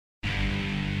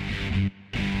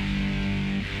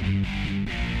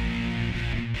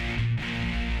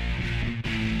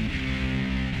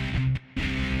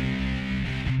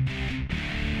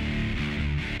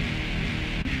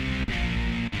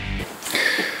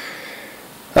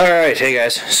Alright, hey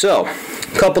guys, so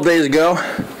a couple days ago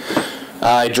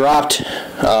I dropped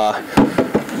a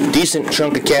decent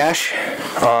chunk of cash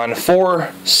on 4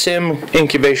 SIM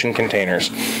incubation containers.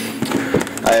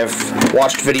 I have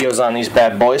watched videos on these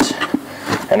bad boys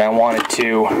and I wanted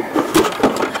to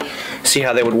see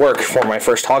how they would work for my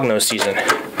first hognose season.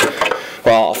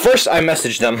 Well, first I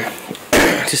messaged them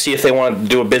to see if they wanted to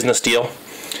do a business deal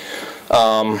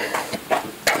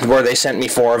where they sent me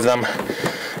 4 of them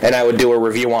and I would do a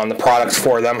review on the products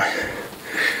for them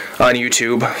on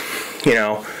YouTube, you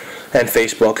know, and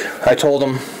Facebook. I told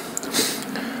them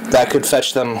that could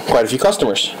fetch them quite a few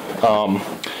customers.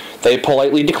 They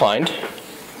politely declined.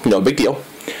 No big deal.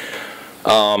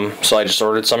 So I just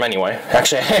ordered some anyway.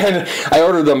 Actually, I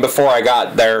ordered them before I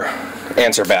got their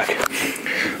answer back.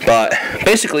 But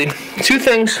basically, 2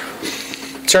 things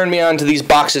turned me on to these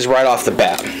boxes right off the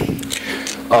bat.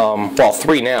 Well,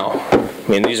 3 now. I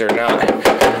mean, these are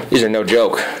no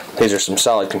joke. These are some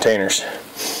solid containers.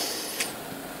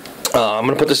 I'm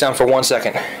going to put this down for 1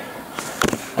 second.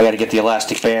 I got to get the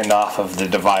elastic band off of the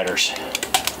dividers.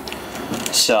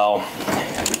 So,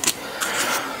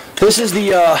 this is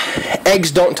the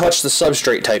eggs don't touch the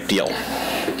substrate type deal.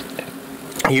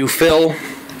 You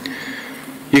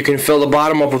can fill the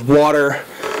bottom up with water.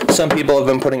 Some people have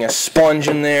been putting a sponge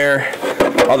in there.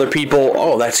 Other people,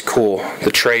 oh, that's cool.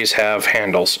 The trays have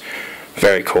handles.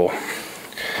 Very cool.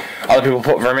 Other people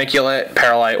put vermiculite,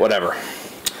 perlite, whatever.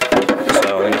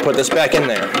 So then you put this back in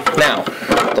there. Now,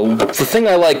 the thing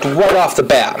I like right off the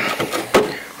bat,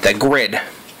 that grid.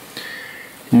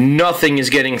 Nothing is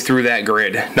getting through that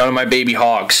grid. None of my baby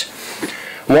hogs.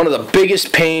 One of the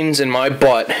biggest pains in my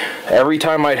butt every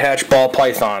time I'd hatch ball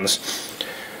pythons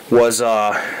was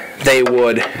they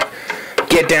would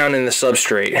get down in the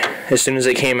substrate as soon as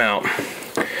they came out.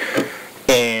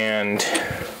 And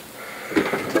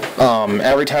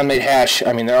every time they'd hatch,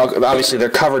 I mean, obviously they're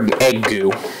covered in egg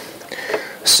goo.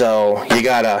 So you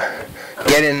gotta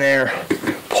get in there,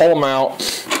 pull them out,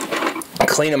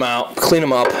 clean them up.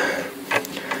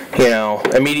 You know,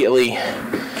 immediately.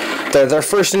 Their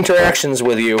first interactions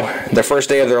with you, the first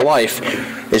day of their life,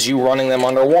 is you running them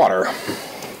underwater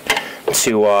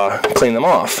to clean them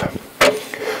off.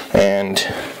 And,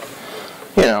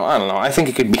 you know, I don't know, I think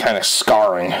it could be kind of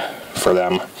scarring for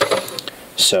them.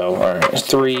 So, alright,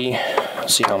 3,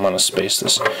 let's see how I'm going to space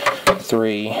this.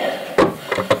 3,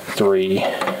 3.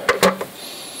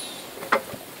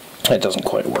 That doesn't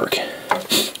quite work.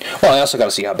 Well, I also got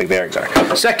to see how big the eggs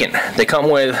are. Second, they come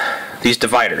with these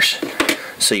dividers.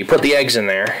 So you put the eggs in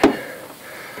there.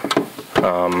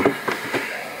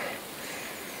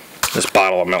 This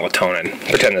bottle of melatonin.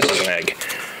 Pretend this is an egg.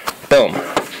 Boom.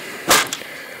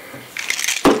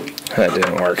 That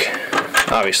didn't work.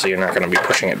 Obviously, you're not going to be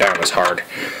pushing it down as hard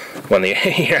when you're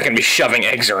not going to be shoving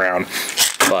eggs around.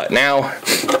 But now,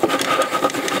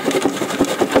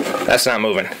 that's not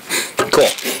moving. Cool.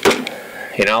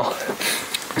 You know?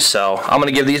 So, I'm going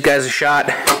to give these guys a shot.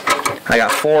 I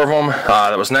got 4 of them.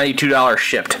 That was $92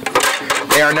 shipped.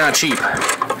 They are not cheap.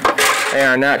 They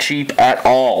are not cheap at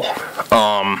all.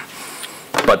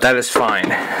 But that is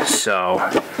fine. So,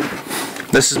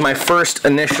 this is my first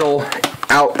initial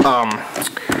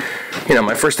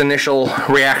my first initial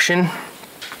reaction.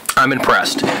 I'm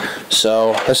impressed.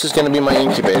 So, this is going to be my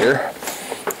incubator.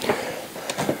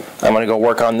 I'm going to go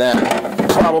work on that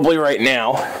probably right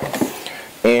now.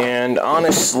 And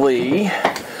honestly,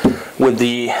 with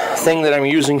the thing that I'm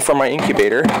using for my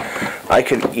incubator, I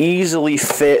could easily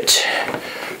fit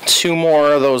 2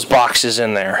 more of those boxes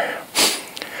in there.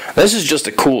 This is just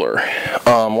a cooler.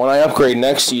 When I upgrade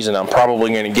next season, I'm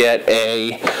probably going to get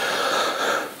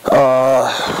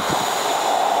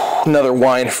another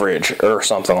wine fridge or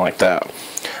something like that.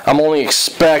 I'm only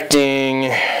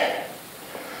expecting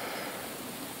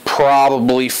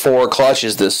probably 4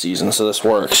 clutches this season, so this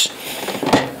works.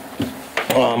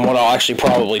 What I'll actually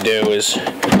probably do is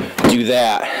do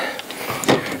that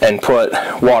and put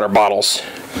water bottles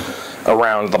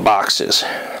around the boxes.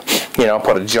 You know,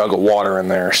 put a jug of water in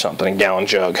there or something, a gallon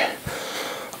jug.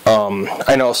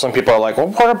 I know some people are like, well,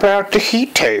 what about the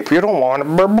heat tape? You don't want to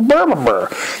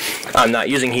I'm not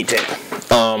using heat tape.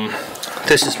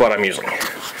 This is what I'm using.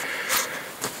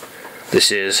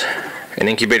 This is an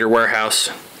Incubator Warehouse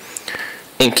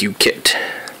Incu Kit.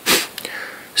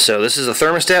 So this is a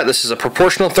thermostat. This is a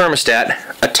proportional thermostat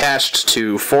attached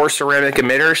to 4 ceramic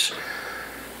emitters.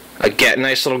 A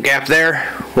nice little gap there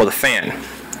with a fan.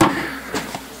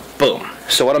 Boom.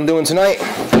 So what I'm doing tonight,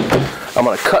 I'm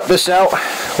going to cut this out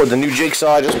with the new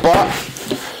jigsaw I just bought.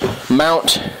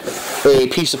 Mount a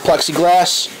piece of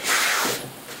plexiglass.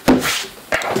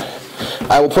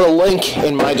 I will put a link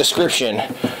in my description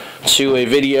to a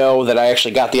video that I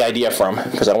actually got the idea from,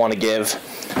 because I want to give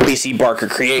BC Barker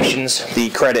Creations the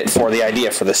credit for the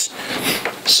idea for this.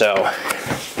 So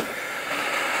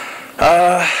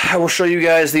I will show you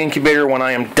guys the incubator when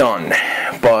I am done,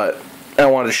 but I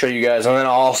wanted to show you guys, and then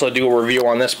I'll also do a review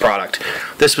on this product.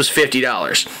 This was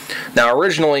 $50. Now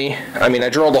originally, I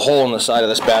drilled a hole in the side of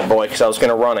this bad boy because I was going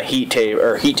to run a heat tape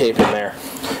in there.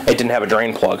 It didn't have a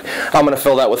drain plug. I'm going to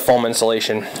fill that with foam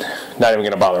insulation. Not even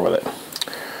going to bother with it.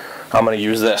 I'm going to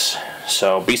use this.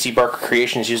 So BC Barker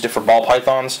Creations used it for ball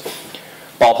pythons.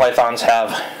 Ball pythons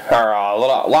are a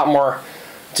lot more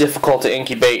difficult to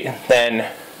incubate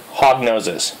than hog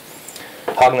noses.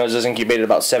 Hog noses incubated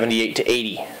about 78 to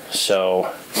 80.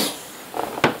 So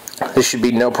this should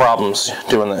be no problems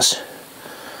doing this.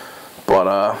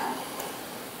 But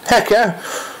heck yeah.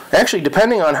 Actually,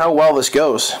 depending on how well this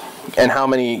goes and how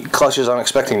many clutches I'm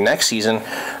expecting next season,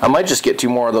 I might just get 2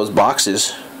 more of those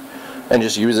boxes and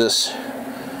just use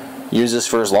this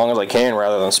for as long as I can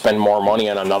rather than spend more money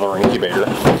on another incubator.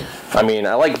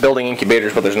 I like building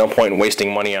incubators, but there's no point in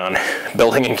wasting money on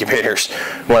building incubators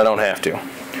when I don't have to.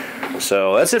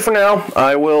 So that's it for now.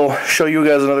 I will show you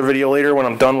guys another video later when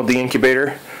I'm done with the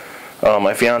incubator.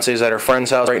 My fiance's at her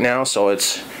friend's house right now, so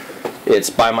it's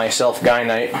by myself guy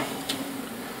night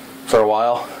for a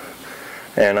while.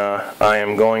 And I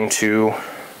am going to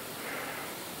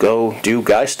go do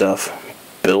guy stuff,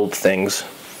 build things,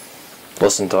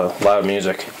 listen to loud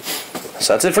music.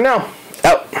 So that's it for now.